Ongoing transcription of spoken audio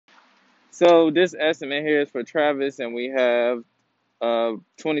So this estimate here is for Travis, and we have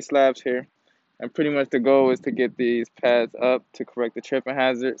 20 slabs here. And pretty much the goal is to get these pads up to correct the tripping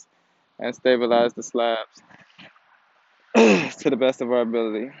hazards and stabilize the slabs to the best of our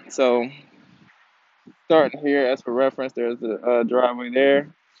ability. So starting here, as for reference, there's the driveway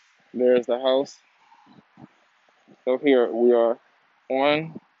there. There's the house. So here we are.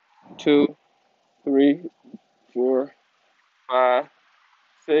 1, 2, 3, 4, 5,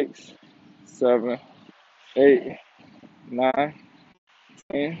 6, 7, 8, 9,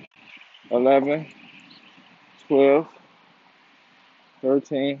 10, 11, 12,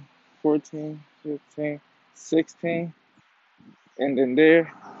 13, 14, 15, 16, and then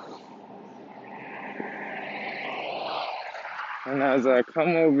there. And as I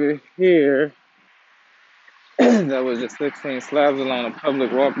come over here, that was just 16 slabs along a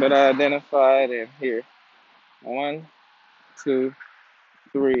public walk that I identified. And here, 1, 2,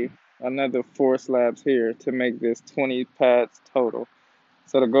 3, another 4 slabs here to make this 20 pads total.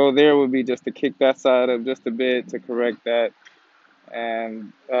 So the goal there would be just to kick that side up just a bit to correct that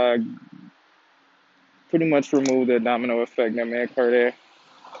and pretty much remove the domino effect that may occur there.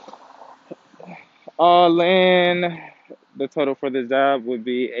 All in, the total for the job would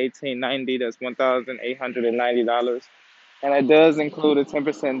be $1,890. That's $1,890, and it does include a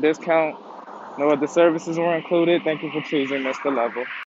 10% discount. No other services were included. Thank you for choosing Mr. Level.